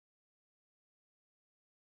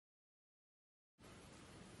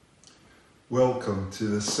Welcome to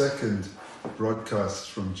the second broadcast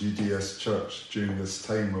from GDS Church during this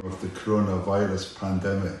time of the coronavirus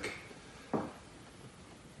pandemic.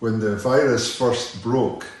 When the virus first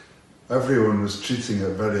broke, everyone was treating it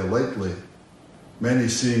very lightly, many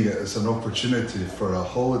seeing it as an opportunity for a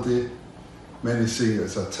holiday, many seeing it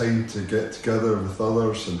as a time to get together with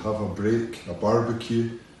others and have a break, a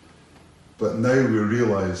barbecue. But now we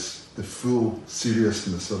realise the full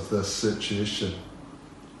seriousness of this situation,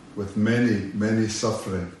 with many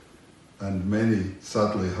suffering and many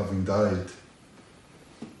sadly having died.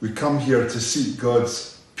 We come here to seek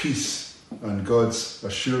God's peace and God's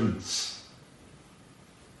assurance.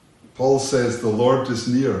 Paul says, "The Lord is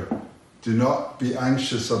near. Do not be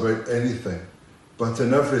anxious about anything, but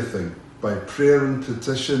in everything, by prayer and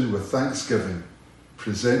petition with thanksgiving,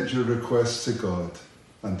 present your requests to God,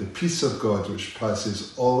 and the peace of God, which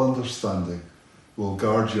passes all understanding, will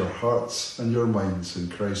guard your hearts and your minds in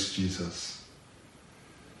Christ Jesus."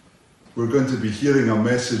 We're going to be hearing a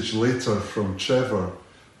message later from Trevor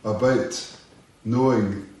about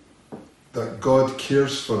knowing that God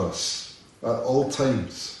cares for us at all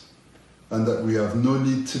times and that we have no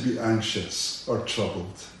need to be anxious or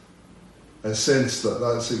troubled. I sense that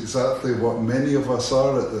that's exactly what many of us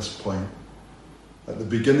are at this point. At the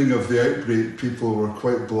beginning of the outbreak, people were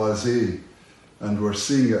quite blasé and were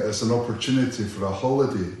seeing it as an opportunity for a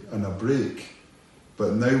holiday and a break.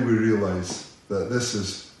 But now we realise that this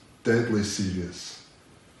is deadly serious.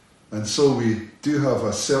 And so we do have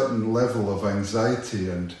a certain level of anxiety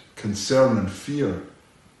and concern and fear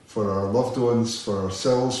for our loved ones, for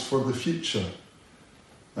ourselves, for the future.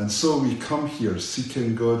 And so we come here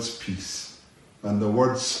seeking God's peace. And the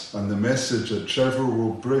words and the message that Trevor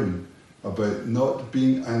will bring about not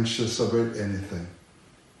being anxious about anything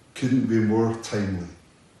couldn't be more timely.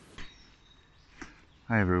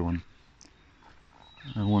 Hi everyone.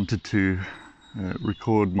 I wanted to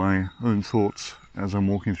record my own thoughts as I'm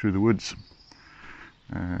walking through the woods.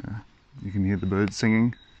 You can hear the birds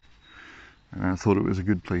singing, and I thought it was a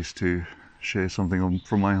good place to share something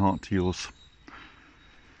from my heart to yours.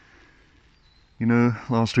 You know,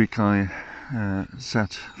 last week I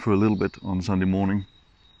sat for a little bit on Sunday morning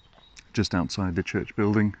just outside the church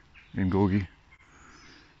building in Gorgie,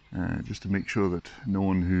 just to make sure that no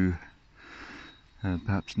one who had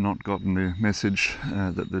perhaps not gotten the message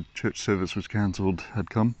that the church service was cancelled had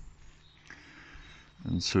come.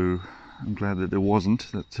 And so I'm glad that there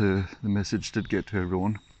wasn't, that the message did get to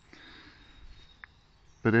everyone.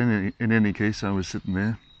 But in any case, I was sitting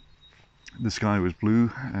there. The sky was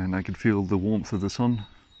blue and I could feel the warmth of the sun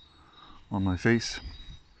on my face.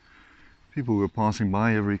 People were passing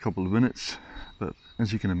by every couple of minutes, but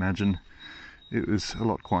as you can imagine, it was a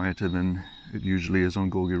lot quieter than it usually is on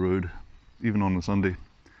Gorgie Road, even on a Sunday.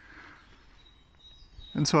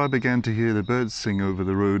 And so I began to hear the birds sing over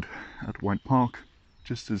the road at White Park,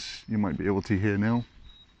 just as you might be able to hear now.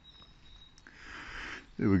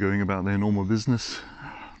 They were going about their normal business,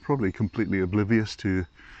 probably completely oblivious to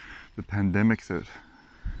the pandemic that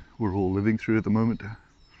we're all living through at the moment.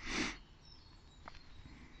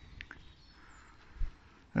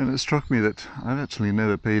 And it struck me that I've actually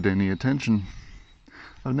never paid any attention.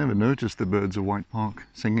 I've never noticed the birds of White Park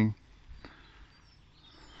singing.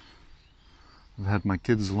 I've had my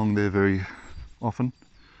kids along there very often,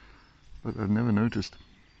 but I've never noticed.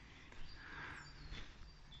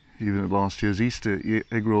 Even at last year's Easter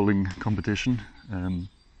egg rolling competition,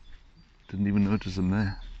 didn't even notice them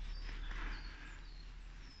there.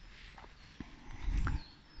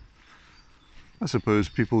 I suppose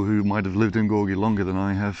people who might have lived in Gorgie longer than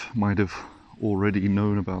I have might have already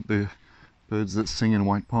known about the birds that sing in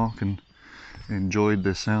White Park and enjoyed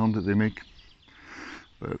the sound that they make.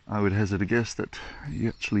 But I would hazard a guess that you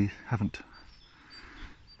actually haven't.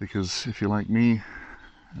 Because if you're like me,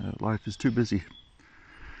 life is too busy.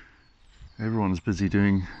 Everyone's busy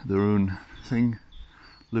doing their own thing,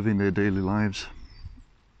 living their daily lives.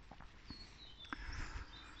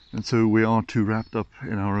 And so we are too wrapped up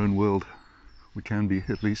in our own world. We can be,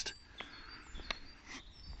 at least.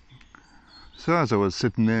 So as I was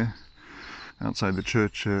sitting there outside the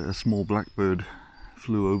church, a small blackbird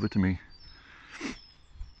flew over to me.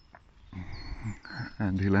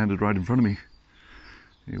 And he landed right in front of me.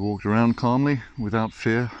 He walked around calmly, without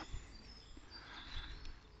fear.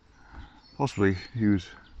 Possibly he was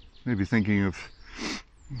maybe thinking of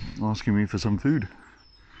asking me for some food.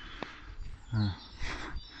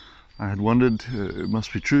 I had wondered, it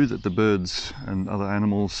must be true that the birds and other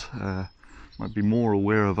animals might be more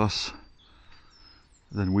aware of us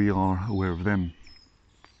than we are aware of them.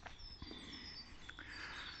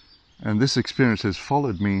 And this experience has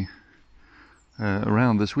followed me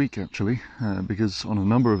around this week actually, because on a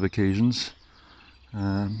number of occasions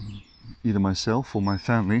either myself or my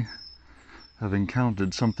family have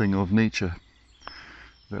encountered something of nature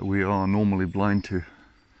that we are normally blind to.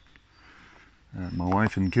 My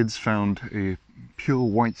wife and kids found a pure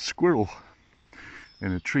white squirrel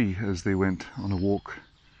in a tree as they went on a walk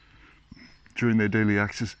during their daily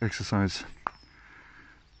exercise.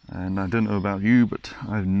 And I don't know about you, but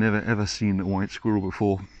I've never ever seen a white squirrel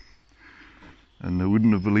before, and I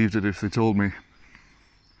wouldn't have believed it if they told me,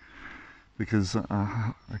 because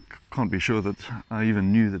I can't be sure that I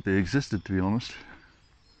even knew that they existed, to be honest.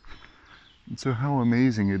 And so how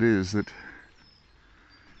amazing it is that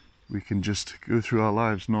we can just go through our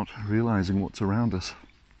lives not realizing what's around us.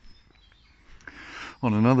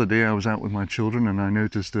 On another day I was out with my children and I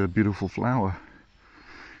noticed a beautiful flower.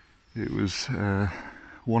 It was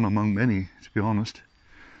one among many, to be honest,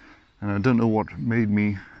 and I don't know what made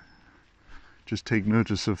me just take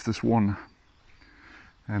notice of this one,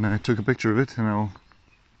 and I took a picture of it, and I'll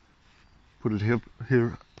put it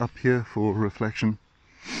up here for reflection.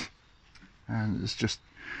 And it's just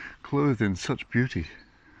clothed in such beauty.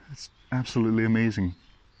 It's absolutely amazing.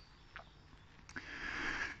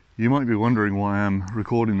 You might be wondering why I'm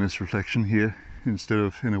recording this reflection here instead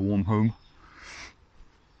of in a warm home.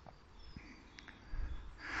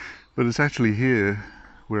 But it's actually here,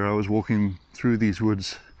 where I was walking through these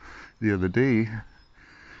woods the other day,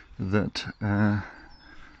 that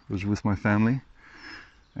was with my family,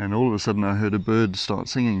 and all of a sudden I heard a bird start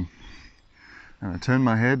singing. And I turned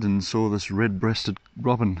my head and saw this red-breasted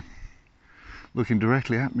robin looking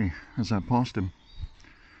directly at me as I passed him.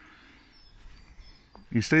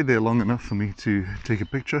 He stayed there long enough for me to take a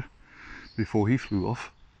picture before he flew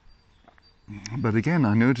off. But again,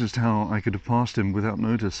 I noticed how I could have passed him without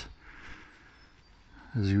notice,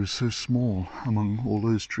 as he was so small among all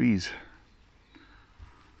those trees.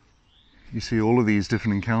 You see, all of these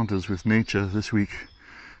different encounters with nature this week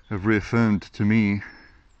have reaffirmed to me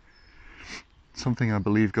something I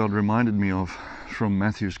believe God reminded me of from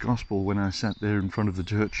Matthew's Gospel when I sat there in front of the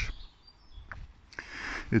church.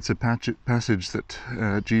 It's a passage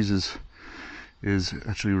that Jesus is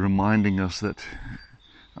actually reminding us that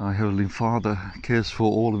our Heavenly Father cares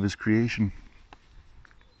for all of His creation.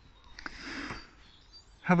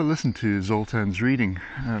 Have a listen to Zoltan's reading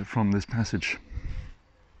from this passage.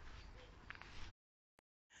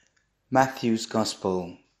 Matthew's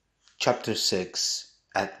Gospel, chapter 6,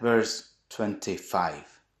 at verse 25.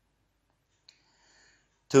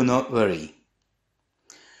 Do not worry.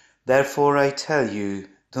 Therefore I tell you,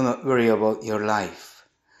 do not worry about your life,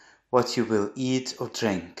 what you will eat or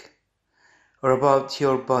drink, or about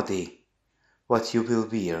your body, what you will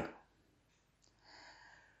wear.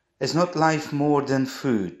 Is not life more than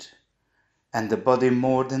food, and the body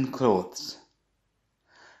more than clothes?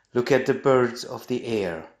 Look at the birds of the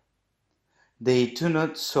air. They do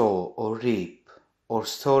not sow or reap or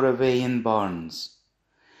store away in barns,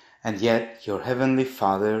 and yet your heavenly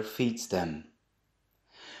Father feeds them.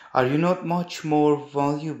 Are you not much more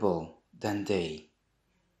valuable than they?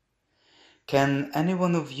 Can any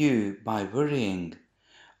one of you, by worrying,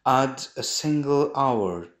 add a single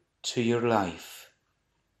hour to your life?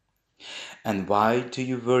 And why do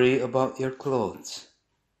you worry about your clothes?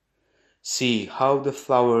 See how the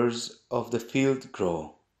flowers of the field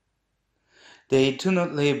grow. They do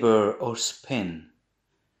not labor or spin.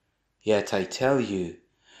 Yet I tell you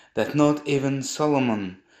that not even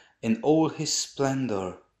Solomon in all his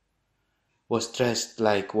splendor was dressed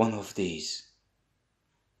like one of these.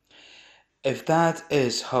 If that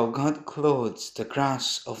is how God clothes the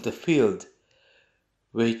grass of the field,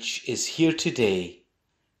 which is here today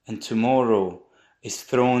and tomorrow is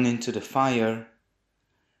thrown into the fire,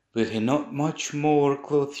 will He not much more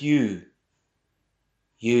clothe you,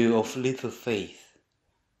 you of little faith?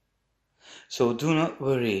 So do not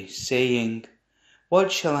worry, saying,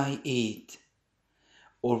 what shall I eat?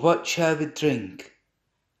 Or what shall we drink?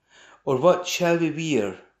 Or what shall we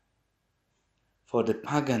wear? For the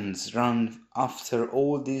pagans run after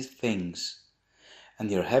all these things,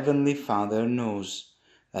 and your heavenly Father knows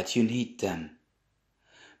that you need them.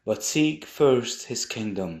 But seek first His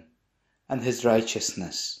kingdom and His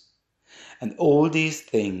righteousness, and all these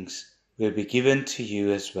things will be given to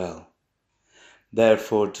you as well.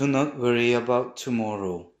 Therefore do not worry about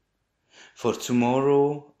tomorrow, for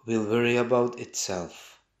tomorrow will worry about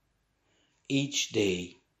itself. Each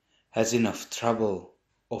day has enough trouble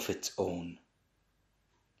of its own.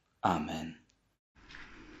 Amen.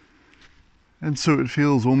 And so it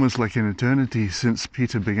feels almost like an eternity since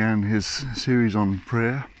Peter began his series on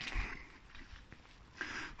prayer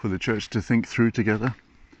for the church to think through together.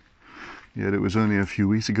 Yet it was only a few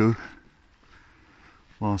weeks ago,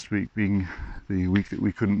 last week being the week that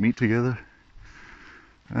we couldn't meet together.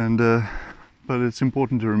 But it's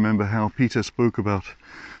important to remember how Peter spoke about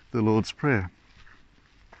the Lord's Prayer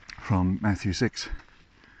from Matthew 6.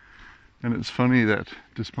 And it's funny that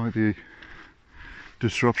despite the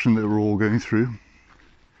disruption that we're all going through,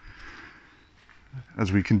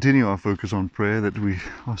 as we continue our focus on prayer, that we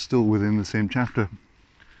are still within the same chapter.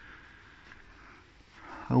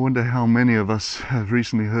 I wonder how many of us have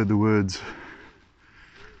recently heard the words,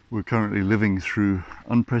 "We're currently living through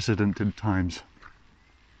unprecedented times."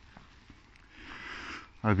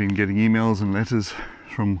 I've been getting emails and letters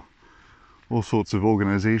from all sorts of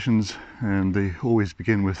organizations, and they always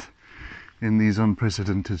begin with, "in these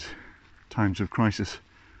unprecedented times of crisis."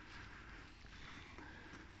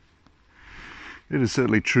 It is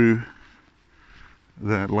certainly true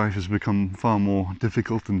that life has become far more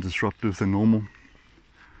difficult and disruptive than normal,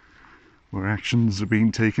 where actions are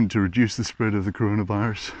being taken to reduce the spread of the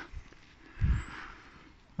coronavirus.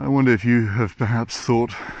 I wonder if you have perhaps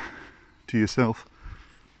thought to yourself,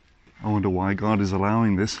 I wonder why God is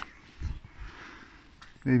allowing this.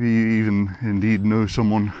 Maybe you even indeed know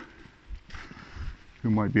someone who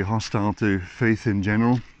might be hostile to faith in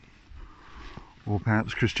general, or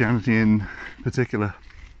perhaps Christianity in particular,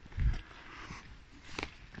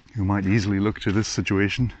 who might easily look to this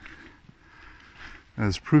situation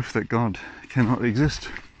as proof that God cannot exist.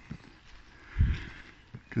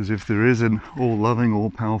 Because if there is an all-loving,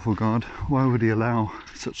 all-powerful God, why would he allow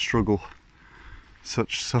such struggle,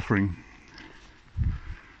 such suffering?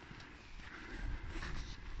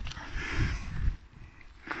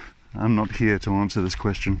 I'm not here to answer this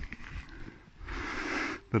question,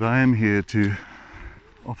 but I am here to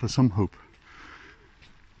offer some hope.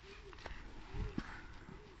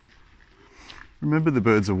 Remember the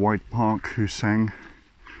birds of White Park who sang,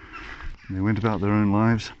 and they went about their own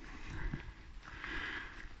lives?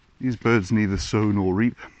 These birds neither sow nor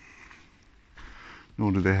reap,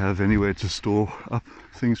 nor do they have anywhere to store up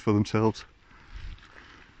things for themselves.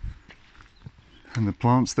 And the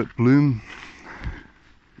plants that bloom,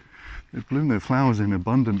 they bloom their flowers in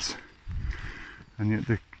abundance, and yet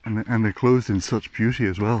they're clothed in such beauty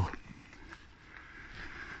as well.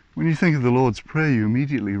 When you think of the Lord's Prayer, you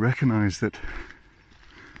immediately recognize that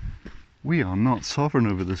we are not sovereign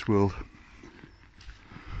over this world.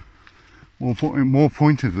 More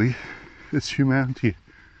pointedly, it's humanity.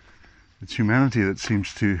 It's humanity that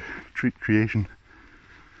seems to treat creation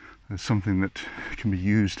as something that can be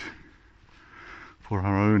used for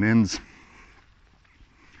our own ends.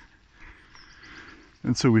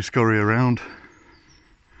 And so we scurry around,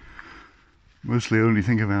 mostly only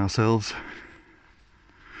think of ourselves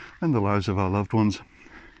and the lives of our loved ones.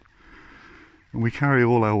 And we carry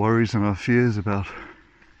all our worries and our fears about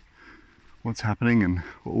what's happening and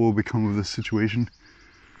what will become of this situation.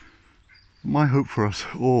 My hope for us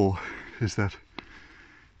all is that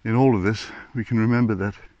in all of this we can remember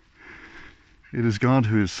that it is God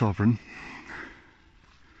who is sovereign,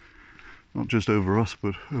 not just over us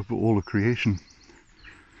but over all of creation.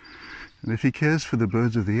 And if he cares for the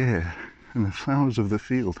birds of the air and the flowers of the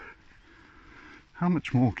field, how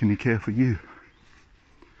much more can he care for you?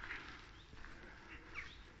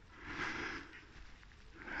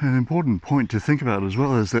 An important point to think about as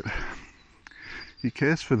well is that he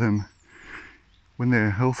cares for them when they're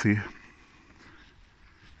healthy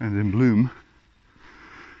and in bloom,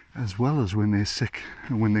 as well as when they're sick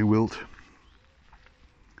and when they wilt.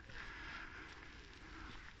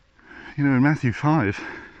 You know, in Matthew 5,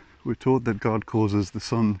 we're taught that God causes the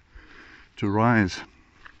sun to rise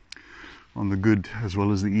on the good as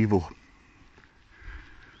well as the evil,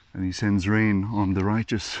 and he sends rain on the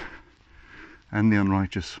righteous and the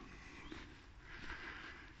unrighteous.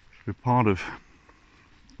 We're part of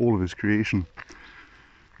all of his creation,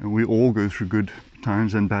 and we all go through good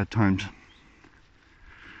times and bad times.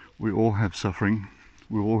 We all have suffering,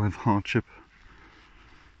 we all have hardship,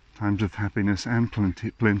 times of happiness and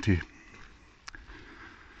plenty.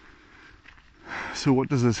 So what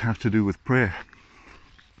does this have to do with prayer?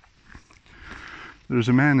 There is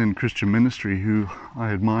a man in Christian ministry who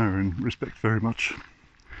I admire and respect very much.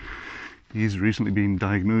 He's recently been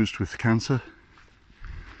diagnosed with cancer,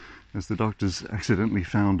 as the doctors accidentally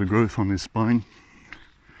found a growth on his spine,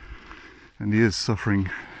 and he is suffering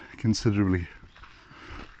considerably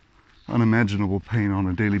unimaginable pain on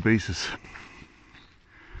a daily basis.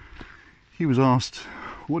 He was asked,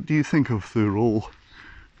 what do you think of the role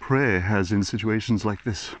prayer has in situations like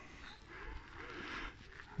this?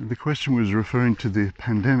 And the question was referring to the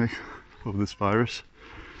pandemic of this virus.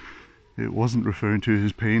 It wasn't referring to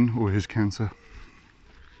his pain or his cancer.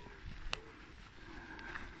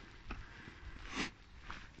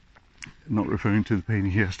 not referring to the pain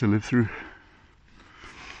he has to live through.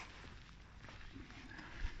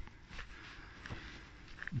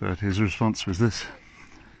 But his response was this: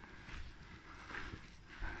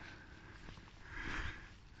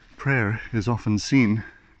 prayer is often seen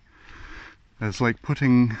as like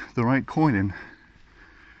putting the right coin in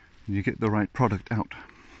and you get the right product out.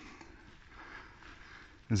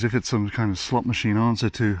 As if it's some kind of slot machine answer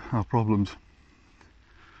to our problems.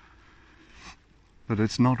 But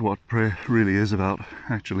it's not what prayer really is about,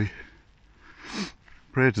 actually.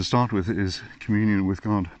 Prayer, to start with, is communion with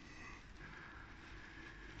God.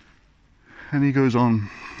 And he goes on,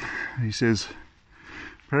 he says,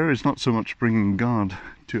 prayer is not so much bringing God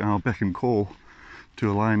to our beck and call to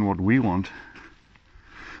align what we want,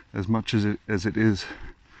 as much as it is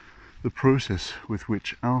the process with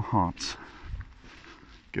which our hearts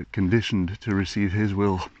get conditioned to receive his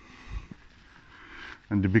will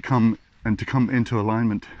and to come into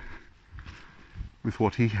alignment with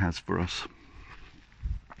what he has for us.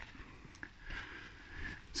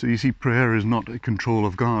 So you see, prayer is not a control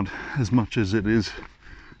of God as much as it is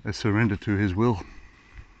a surrender to his will.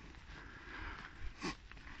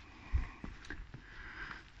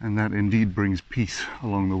 And that indeed brings peace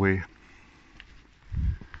along the way.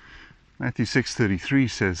 Matthew 6:33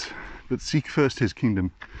 says, "But seek first his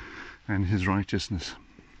kingdom and his righteousness,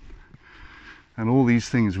 and all these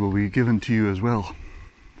things will be given to you as well."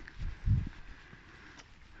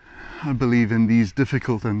 I believe in these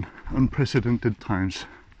difficult and unprecedented times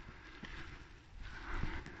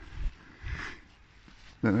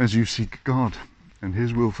that as you seek God and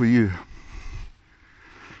his will for you,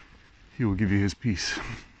 he will give you his peace.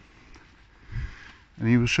 And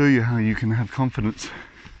he will show you how you can have confidence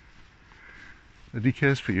that he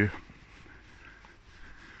cares for you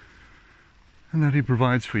and that he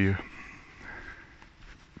provides for you.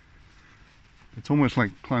 It's almost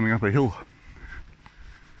like climbing up a hill.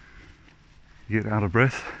 You get out of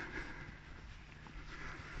breath.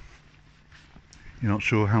 You're not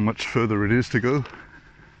sure how much further it is to go.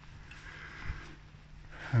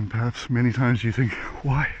 And perhaps many times you think,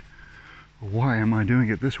 why am I doing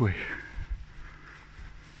it this way?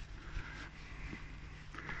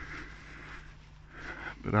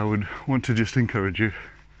 But I would want to just encourage you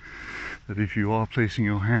that if you are placing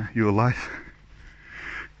your life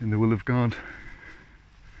in the will of God,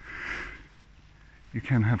 you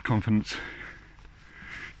can have confidence.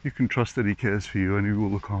 You can trust that he cares for you and he will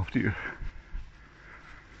look after you.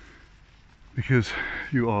 Because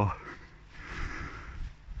you are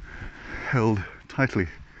held tightly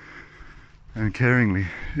and caringly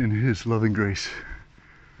in his loving grace.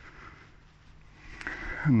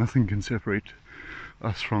 And nothing can separate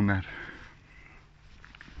us from that.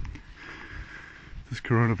 This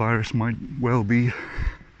coronavirus might well be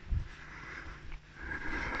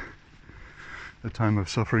a time of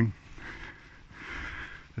suffering,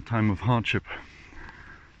 a time of hardship,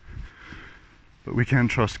 but we can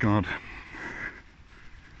trust God.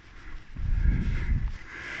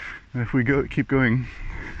 And if we keep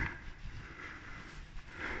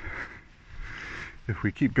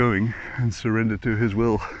going and surrender to his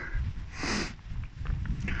will,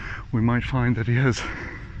 we might find that he has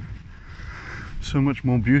so much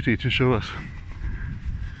more beauty to show us.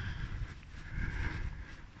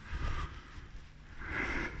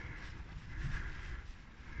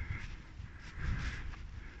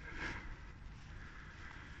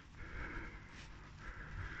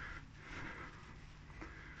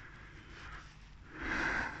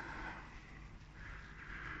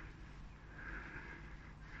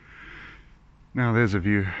 Now there's a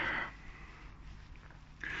view.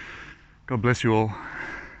 God bless you all.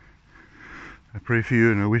 I pray for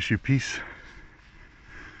you and I wish you peace.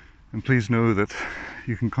 And please know that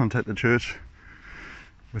you can contact the church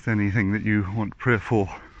with anything that you want prayer for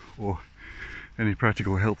or any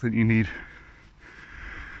practical help that you need.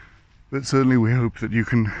 But certainly we hope that you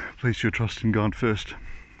can place your trust in God first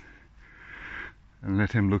and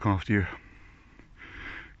let him look after you.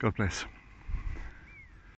 God bless.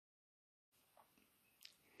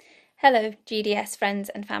 Hello, GDS friends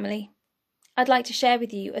and family. I'd like to share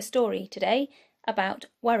with you a story today about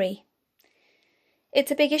worry. It's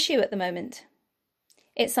a big issue at the moment.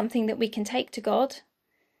 It's something that we can take to God,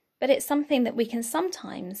 but it's something that we can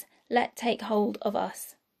sometimes let take hold of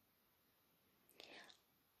us.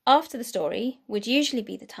 After the story would usually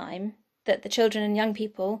be the time that the children and young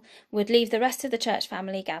people would leave the rest of the church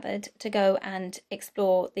family gathered to go and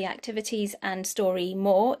explore the activities and story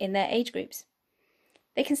more in their age groups.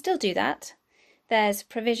 They can still do that. There's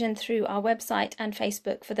provision through our website and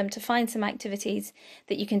Facebook for them to find some activities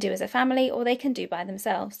that you can do as a family or they can do by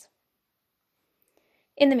themselves.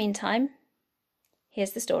 In the meantime,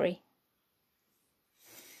 Here's the story.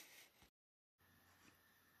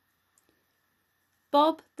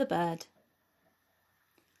 Bob the Bird.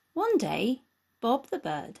 One day, Bob the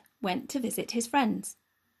Bird went to visit his friends.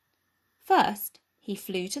 First, he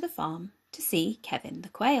flew to the farm to see Kevin the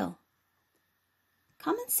Quail.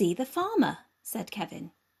 "Come and see the farmer," said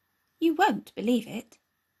Kevin. "You won't believe it.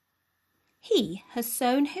 He has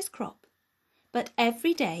sown his crop, but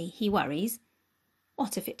every day he worries,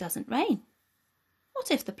 what if it doesn't rain? What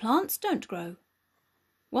if the plants don't grow?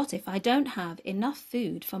 What if I don't have enough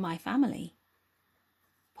food for my family?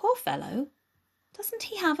 Poor fellow, doesn't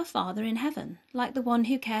he have a Father in heaven like the one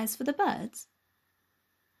who cares for the birds?"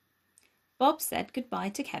 Bob said goodbye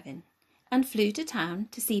to Kevin and flew to town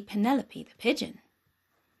to see Penelope the pigeon.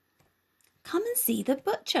 "Come and see the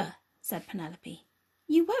butcher," said Penelope.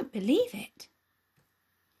 "You won't believe it.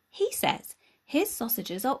 He says his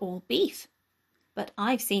sausages are all beef, but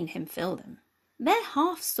I've seen him fill them. They're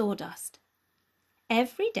half sawdust.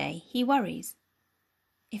 Every day he worries.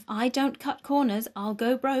 If I don't cut corners, I'll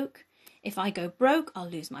go broke. If I go broke, I'll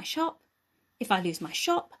lose my shop. If I lose my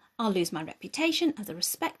shop, I'll lose my reputation as a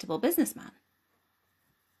respectable businessman.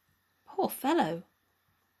 Poor fellow,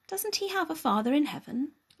 doesn't he have a Father in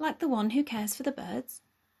heaven like the one who cares for the birds?"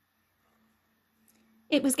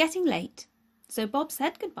 It was getting late, so Bob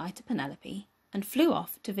said goodbye to Penelope and flew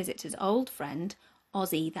off to visit his old friend,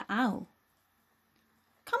 Ozzy the Owl.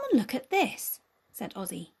 "Come and look at this," said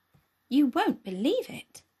Ozzy. "You won't believe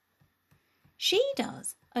it. She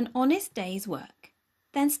does an honest day's work,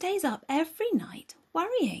 then stays up every night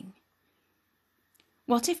worrying.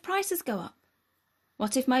 What if prices go up?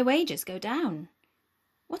 What if my wages go down?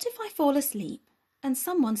 What if I fall asleep and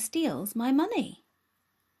someone steals my money?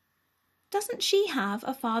 Doesn't she have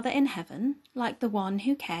a Father in heaven like the one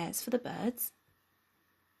who cares for the birds?"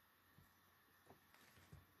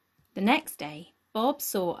 The next day, Bob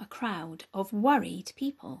saw a crowd of worried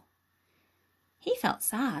people. He felt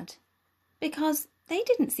sad because they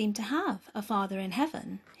didn't seem to have a Father in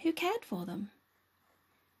heaven who cared for them.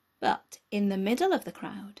 But in the middle of the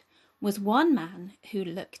crowd was one man who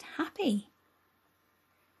looked happy.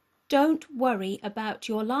 "Don't worry about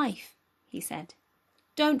your life," he said.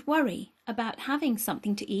 "Don't worry about having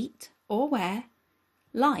something to eat or wear.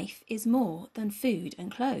 Life is more than food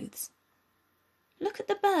and clothes. Look at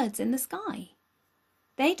the birds in the sky.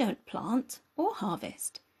 They don't plant or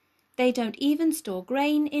harvest. They don't even store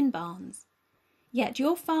grain in barns. Yet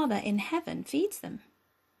your Father in heaven feeds them.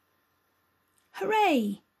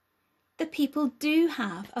 Hooray! The people do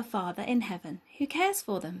have a Father in heaven who cares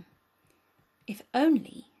for them. If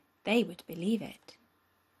only they would believe it."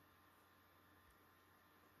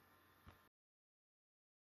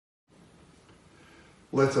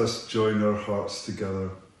 Let us join our hearts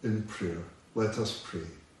together in prayer. Let us pray.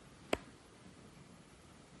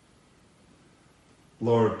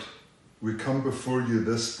 Lord, we come before you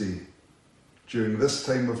this day, during this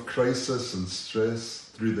time of crisis and stress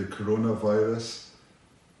through the coronavirus,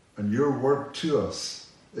 and your word to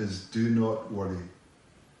us is do not worry.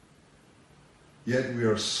 Yet we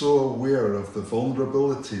are so aware of the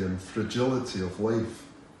vulnerability and fragility of life.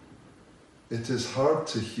 It is hard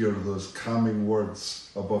to hear those calming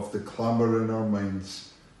words above the clamour in our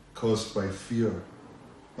minds caused by fear,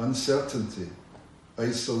 uncertainty,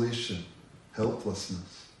 isolation,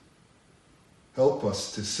 helplessness. Help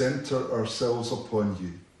us to centre ourselves upon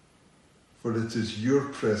you, for it is your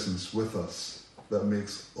presence with us that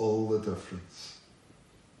makes all the difference.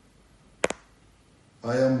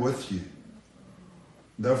 I am with you.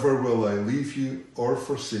 Never will I leave you or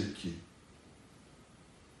forsake you.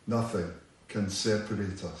 Nothing can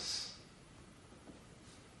separate us.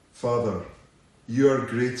 Father, you are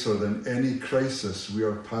greater than any crisis we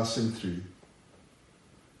are passing through.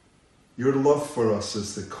 Your love for us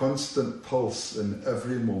is the constant pulse in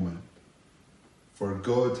every moment. For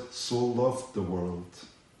God so loved the world.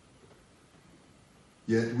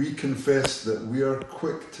 Yet we confess that we are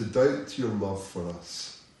quick to doubt your love for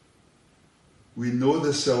us. We know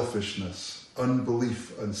the selfishness,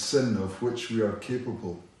 unbelief, and sin of which we are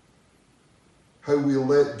capable. How we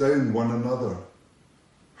let down one another,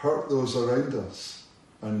 hurt those around us,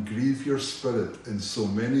 and grieve your Spirit in so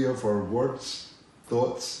many of our words,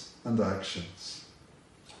 thoughts, and actions.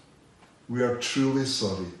 We are truly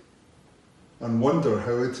sorry and wonder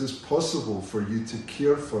how it is possible for you to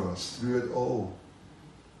care for us through it all.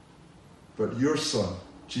 But your Son,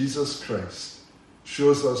 Jesus Christ,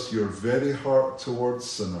 shows us your very heart towards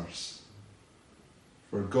sinners.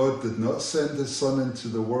 For God did not send his Son into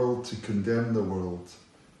the world to condemn the world,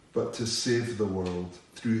 but to save the world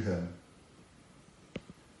through him.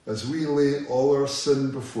 As we lay all our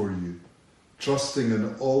sin before you, trusting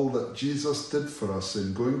in all that Jesus did for us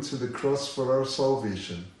in going to the cross for our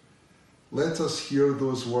salvation, let us hear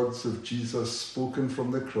those words of Jesus spoken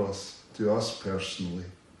from the cross to us personally.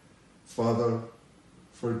 Father,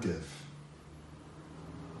 forgive.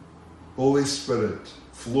 Holy Spirit,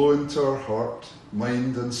 flow into our heart,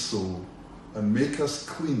 mind and soul, and make us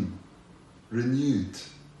clean, renewed,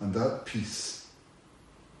 and at peace.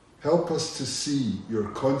 Help us to see your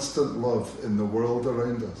constant love in the world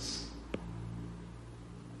around us.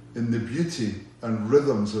 In the beauty and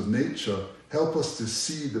rhythms of nature, help us to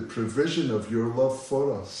see the provision of your love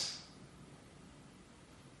for us.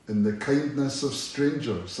 In the kindness of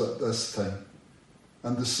strangers at this time,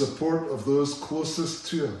 and the support of those closest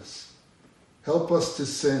to us, help us to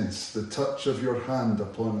sense the touch of your hand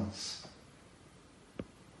upon us.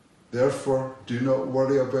 Therefore, do not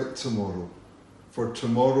worry about tomorrow, for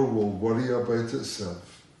tomorrow will worry about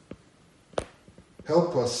itself.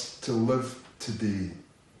 Help us to live today.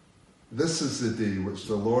 This is the day which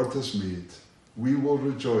the Lord has made. We will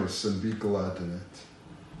rejoice and be glad in it.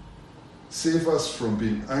 Save us from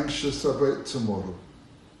being anxious about tomorrow.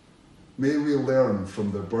 May we learn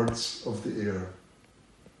from the birds of the air.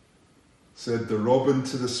 Said the robin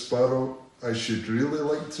to the sparrow, I should really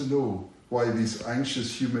like to know why these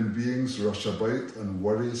anxious human beings rush about and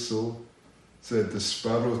worry so. Said the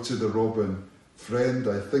sparrow to the robin, friend,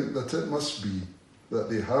 I think that it must be that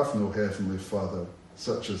they have no heavenly Father,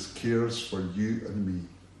 such as cares for you and me.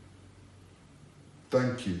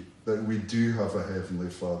 Thank you that we do have a heavenly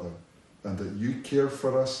Father and that you care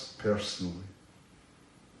for us personally.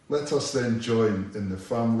 Let us then join in the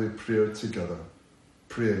family prayer together,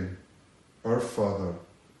 praying, Our Father,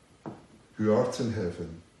 who art in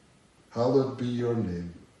heaven, hallowed be your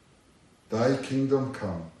name. Thy kingdom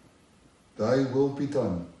come, thy will be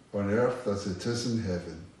done on earth as it is in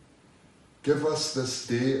heaven. Give us this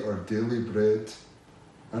day our daily bread,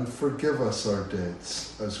 and forgive us our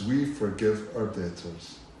debts as we forgive our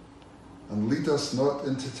debtors. And lead us not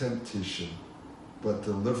into temptation, but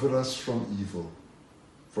deliver us from evil.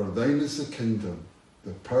 For thine is the kingdom,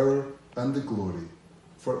 the power, and the glory,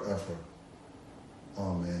 forever.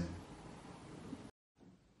 Amen.